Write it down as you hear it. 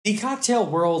The cocktail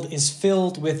world is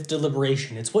filled with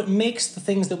deliberation. It's what makes the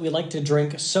things that we like to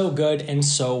drink so good and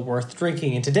so worth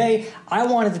drinking. And today, I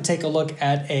wanted to take a look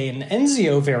at an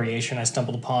Enzio variation I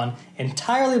stumbled upon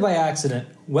entirely by accident,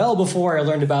 well before I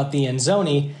learned about the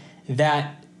Enzoni,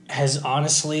 that has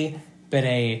honestly been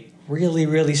a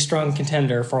really strong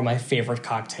contender for my favorite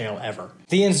cocktail ever.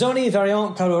 The Enzoni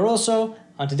Variante Collo Rosso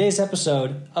on today's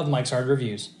episode of Mike's Hard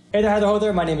Reviews. Hey there, hi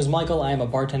there, my name is Michael. I am a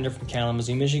bartender from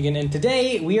Kalamazoo, Michigan, and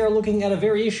today we are looking at a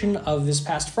variation of this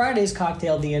past Friday's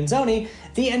cocktail, the Enzoni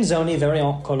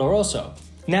Variante Collo Rosso.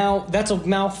 Now, that's a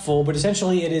mouthful, but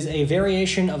essentially it is a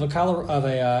variation of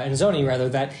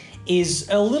Enzoni that is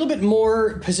a little bit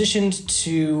more positioned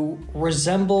to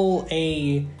resemble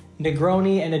a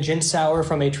Negroni and a gin sour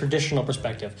from a traditional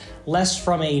perspective, less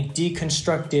from a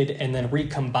deconstructed and then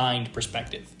recombined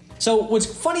perspective. So what's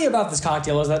funny about this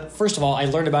cocktail is that, first of all, I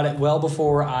learned about it well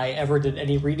before I ever did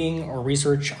any reading or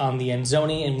research on the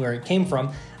Enzoni and where it came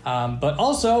from, but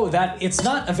also that it's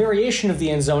not a variation of the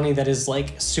Enzoni that is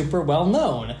like super well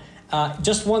known,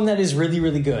 just one that is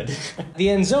really good. The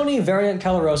Enzoni Variante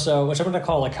Collo Rosso, which I'm going to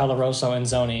call a Collo Rosso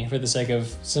Enzoni for the sake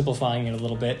of simplifying it a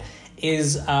little bit,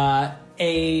 is a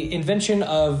invention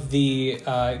of the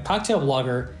cocktail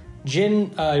blogger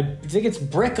I think it's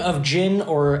Brick of Gin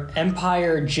or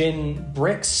Empire Gin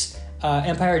Bricks,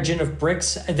 Empire Gin of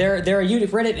Bricks. They're a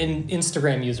Reddit and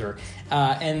Instagram user,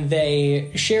 and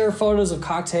they share photos of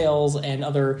cocktails and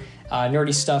other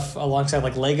nerdy stuff alongside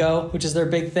like Lego, which is their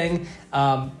big thing,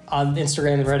 on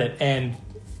Instagram and Reddit. And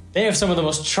they have some of the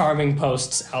most charming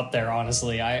posts out there,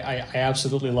 honestly. I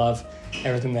absolutely love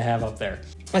everything they have up there.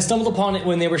 I stumbled upon it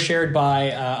when they were shared by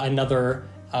another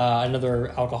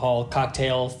alcohol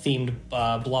cocktail themed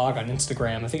blog on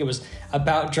Instagram. I think it was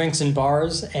about drinks and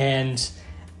bars, and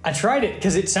I tried it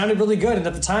because it sounded really good. And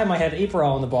at the time I had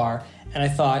April in the bar, and I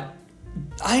thought,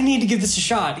 I need to give this a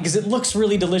shot because it looks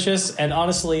really delicious. And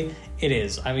honestly, it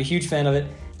is. I'm a huge fan of it.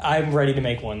 I'm ready to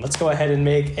make one. Let's go ahead and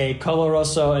make a Collo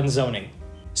Rosso Enzoni.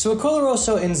 So a Collo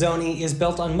Rosso Enzoni is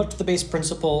built on much the base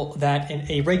principle that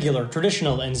a regular,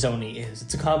 traditional Enzoni is.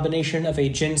 It's a combination of a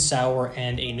gin sour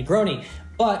and a Negroni,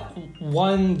 but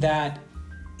one that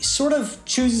sort of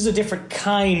chooses a different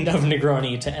kind of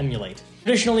Negroni to emulate.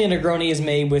 Traditionally, a Negroni is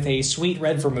made with a sweet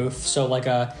red vermouth, so like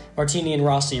a Martini and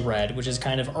Rossi red, which is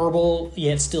kind of herbal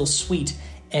yet still sweet,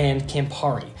 and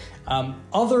Campari.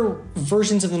 Other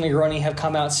versions of the Negroni have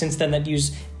come out since then that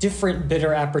use different bitter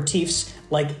aperitifs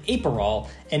like Aperol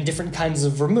and different kinds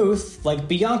of vermouth like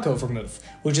Bianco vermouth,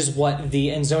 which is what the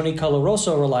Enzoni Collo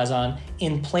Rosso relies on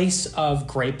in place of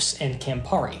grapes and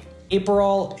Campari.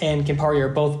 Aperol and Campari are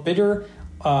both bitter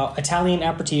Italian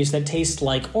aperitifs that taste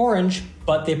like orange,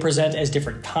 but they present as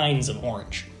different kinds of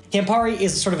orange. Campari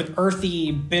is sort of an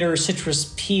earthy, bitter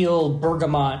citrus peel,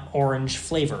 bergamot orange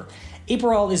flavor.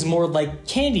 Aperol is more like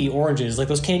candy oranges, like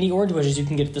those candy orange wedges you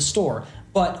can get at the store,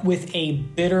 but with a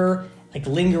bitter, like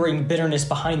lingering bitterness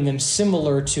behind them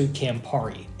similar to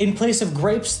Campari. In place of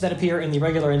grapes that appear in the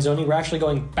regular Enzoni, we're actually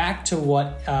going back to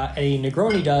what a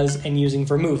Negroni does and using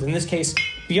vermouth. In this case,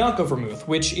 Bianco vermouth,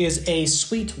 which is a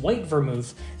sweet white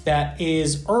vermouth that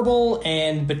is herbal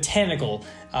and botanical,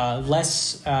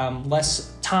 less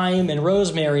thyme and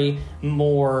rosemary,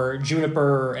 more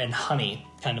juniper and honey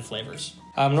kind of flavors.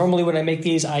 Normally when I make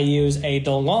these, I use a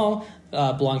Dolon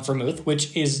Blanc vermouth,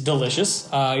 which is delicious.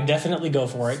 Definitely go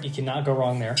for it. You cannot go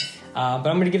wrong there. But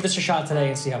I'm going to give this a shot today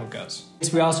and see how it goes.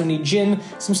 So we also need gin,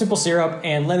 some simple syrup,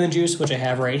 and lemon juice, which I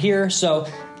have right here. So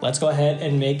let's go ahead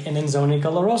and make an Enzoni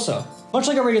Collo Rosso. Much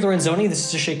like a regular Enzoni, this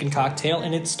is a shaken cocktail,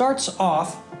 and it starts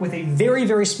off with a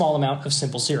very small amount of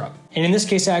simple syrup. And in this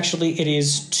case, actually, it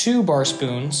is 2 bar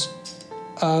spoons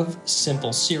of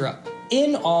simple syrup.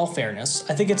 In all fairness,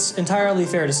 I think it's entirely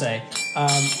fair to say,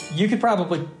 you could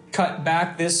probably cut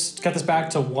this back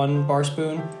to 1 bar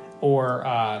spoon, or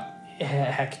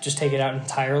heck, just take it out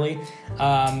entirely,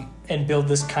 and build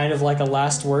this kind of like a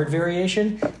last word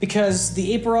variation, because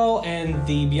the Aperol and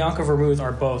the Bianco vermouth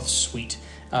are both sweet.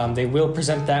 They will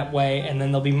present that way, and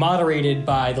then they'll be moderated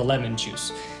by the lemon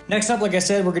juice. Next up, like I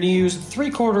said, we're going to use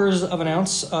 3/4 of an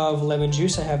ounce of lemon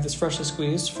juice. I have this freshly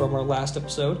squeezed from our last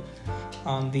episode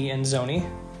on the Enzoni.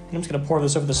 And I'm just going to pour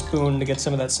this over the spoon to get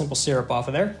some of that simple syrup off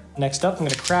of there. Next up, I'm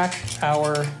going to crack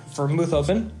our vermouth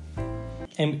open.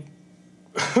 And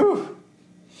whew,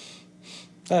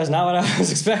 that is not what I was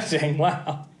expecting.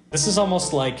 Wow. This is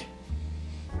almost like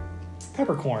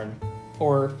peppercorn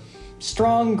or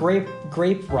strong grape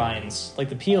rinds, like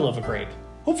the peel of a grape.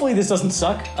 Hopefully this doesn't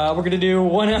suck. We're going to do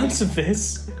 1 ounce of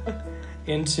this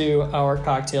into our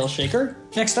cocktail shaker.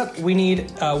 Next up, we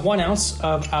need 1 ounce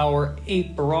of our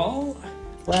Aperol.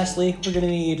 Lastly, we're gonna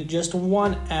need just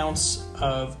 1 ounce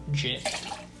of gin.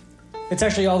 It's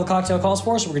actually all the cocktail calls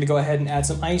for, so we're gonna go ahead and add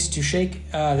some ice to shake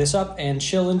this up and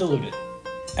chill and dilute it.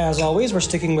 As always, we're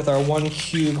sticking with our 1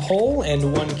 cube whole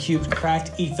and 1 cube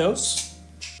cracked ethos.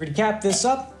 We're gonna cap this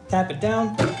up, tap it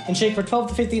down, and shake for 12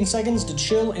 to 15 seconds to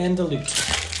chill and dilute.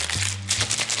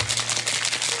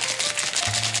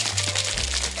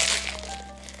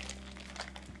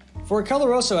 For Collo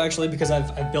Rosso, actually, because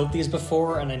I've built these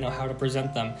before and I know how to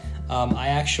present them, I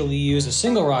actually use a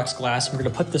single rocks glass. We're gonna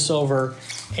put this over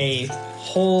a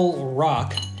whole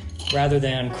rock rather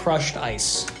than crushed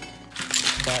ice.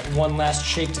 That 1 last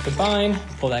shake to combine,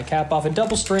 pull that cap off and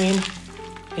double strain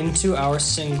into our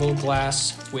single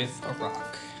glass with a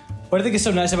rock. What I think is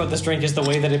so nice about this drink is the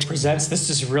way that it presents this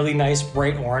just really nice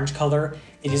bright orange color.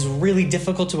 It is really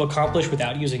difficult to accomplish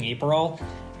without using Aperol.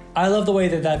 I love the way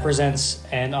that that presents,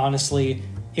 and honestly,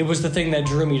 it was the thing that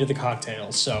drew me to the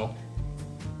cocktails. So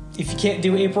if you can't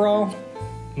do Aperol,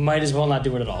 might as well not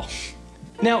do it at all.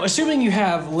 Now, assuming you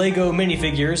have Lego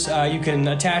minifigures, you can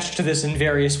attach to this in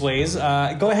various ways.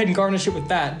 Go ahead and garnish it with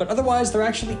that, but otherwise there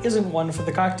actually isn't one for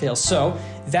the cocktail. So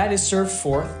that is served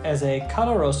forth as a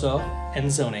Collo Rosso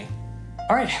Enzoni.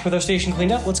 All right, with our station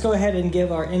cleaned up, let's go ahead and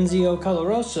give our Enzio Collo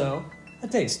Rosso a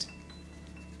taste.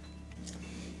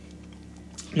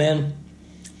 Man,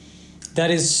 that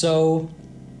is so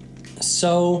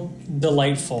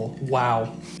delightful.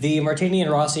 Wow. The Martini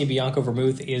and Rossi Bianco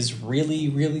Vermouth is really,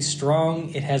 really strong.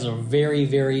 It has a very,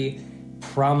 very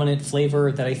prominent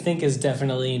flavor that I think is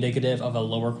definitely indicative of a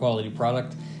lower quality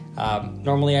product.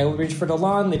 Normally I would reach for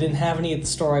Delon. They didn't have any at the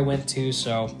store I went to,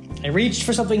 so I reached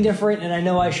for something different, and I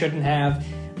know I shouldn't have,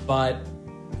 but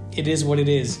it is what it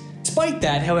is. Despite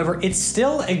that, however, it's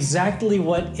still exactly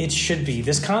what it should be.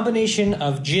 This combination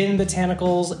of gin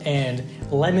botanicals and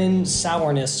lemon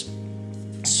sourness,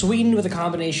 sweetened with a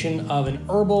combination of an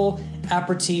herbal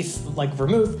aperitif like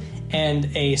vermouth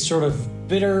and a sort of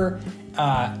bitter,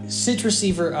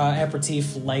 citrusy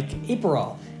aperitif like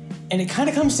Aperol. And it kind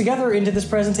of comes together into this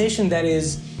presentation that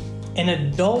is an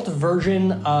adult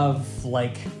version of,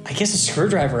 like, I guess a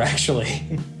screwdriver,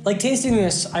 actually. Like, tasting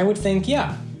this, I would think,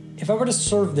 yeah, if I were to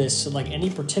serve this at like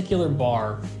any particular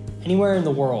bar, anywhere in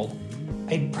the world,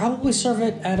 I'd probably serve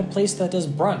it at a place that does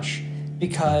brunch,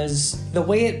 because the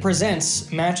way it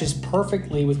presents matches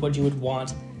perfectly with what you would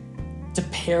want to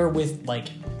pair with like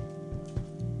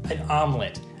an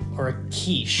omelet or a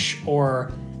quiche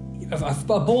or a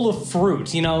bowl of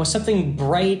fruit, you know, something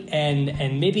bright and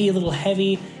maybe a little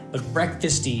heavy, but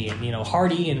breakfasty and, you know,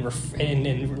 hearty and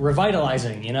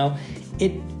revitalizing, you know.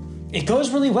 It goes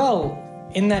really well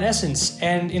in that essence,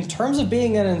 and in terms of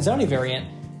being an Enzoni variant,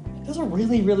 it does a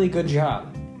really, really good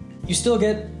job. You still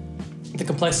get the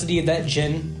complexity of that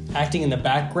gin acting in the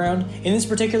background. In this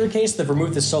particular case, the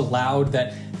vermouth is so loud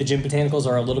that the gin botanicals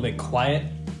are a little bit quiet,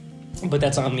 but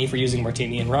that's on me for using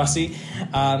Martini and Rossi.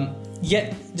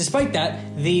 Yet, despite that,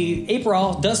 the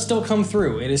Aperol does still come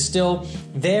through. It is still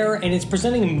there, and it's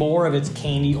presenting more of its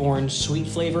candy orange sweet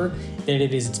flavor than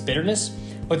it is its bitterness.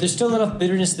 But there's still enough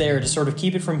bitterness there to sort of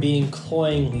keep it from being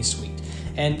cloyingly sweet.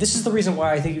 And this is the reason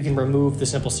why I think you can remove the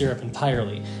simple syrup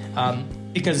entirely,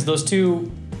 because those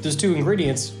two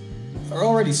ingredients are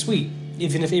already sweet.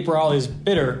 Even if Aperol is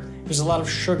bitter, there's a lot of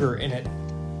sugar in it.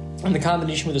 And the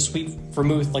combination with a sweet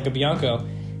vermouth like a Bianco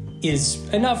is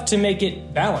enough to make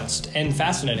it balanced and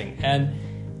fascinating, and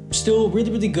still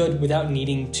really, really good without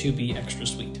needing to be extra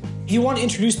sweet. If you want to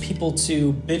introduce people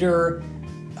to bitter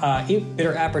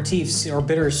aperitifs or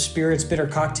bitter spirits, bitter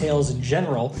cocktails in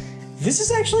general, this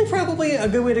is actually probably a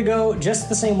good way to go, just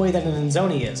the same way that an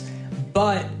Enzoni is,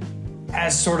 but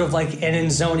as sort of like an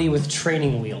Enzoni with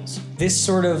training wheels. This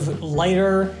sort of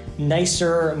lighter,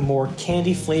 nicer, more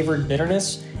candy-flavored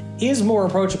bitterness is more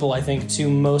approachable, I think, to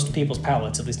most people's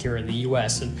palates, at least here in the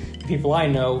US, and the people I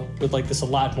know would like this a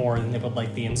lot more than they would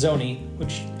like the Enzoni,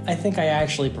 which I think I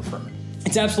actually prefer.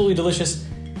 It's absolutely delicious,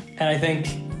 and I think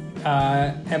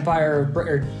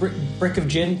Brick of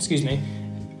Gin,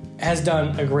 has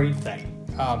done a great thing.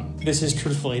 This is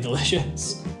truthfully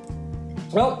delicious.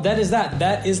 Well, that is that.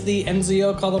 That is the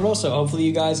Enzio Collo Rosso. Hopefully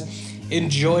you guys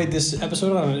enjoyed this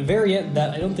episode on a variant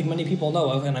that I don't think many people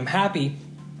know of, and I'm happy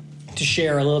to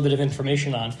share a little bit of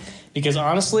information on, because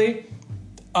honestly,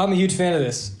 I'm a huge fan of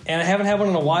this, and I haven't had one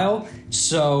in a while,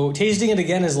 so tasting it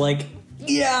again is like,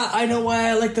 yeah, I know why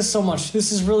I like this so much.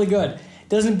 This is really good.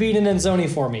 Doesn't beat an Enzoni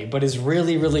for me, but is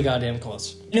really, really goddamn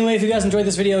close. Anyway, if you guys enjoyed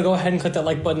this video, go ahead and click that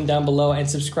like button down below and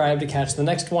subscribe to catch the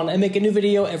next one. I make a new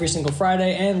video every single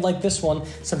Friday, and like this one,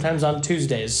 sometimes on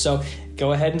Tuesdays. So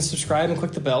go ahead and subscribe and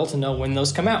click the bell to know when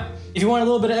those come out. If you want a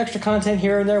little bit of extra content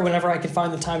here and there, whenever I can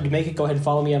find the time to make it, go ahead and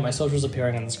follow me on my socials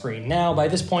appearing on the screen. Now, by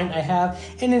this point, I have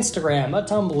an Instagram, a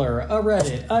Tumblr, a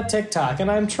Reddit, a TikTok, and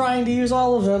I'm trying to use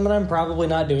all of them, and I'm probably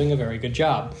not doing a very good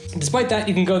job. Despite that,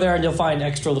 you can go there and you'll find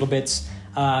extra little bits,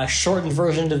 shortened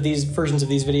versions of these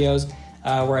videos,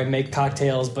 where I make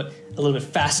cocktails, but a little bit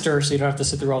faster, so you don't have to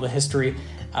sit through all the history.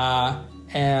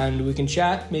 And we can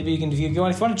chat. Maybe if you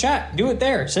want to chat, do it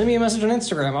there. Send me a message on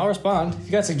Instagram. I'll respond. If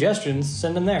you got suggestions,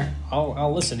 send them there.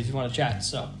 I'll listen if you want to chat.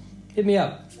 So hit me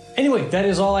up. Anyway, that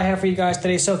is all I have for you guys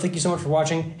today. So thank you so much for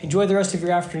watching. Enjoy the rest of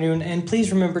your afternoon, and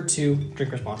please remember to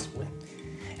drink responsibly.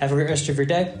 Have a great rest of your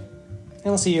day, and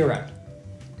I'll see you around.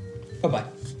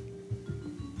 Bye-bye.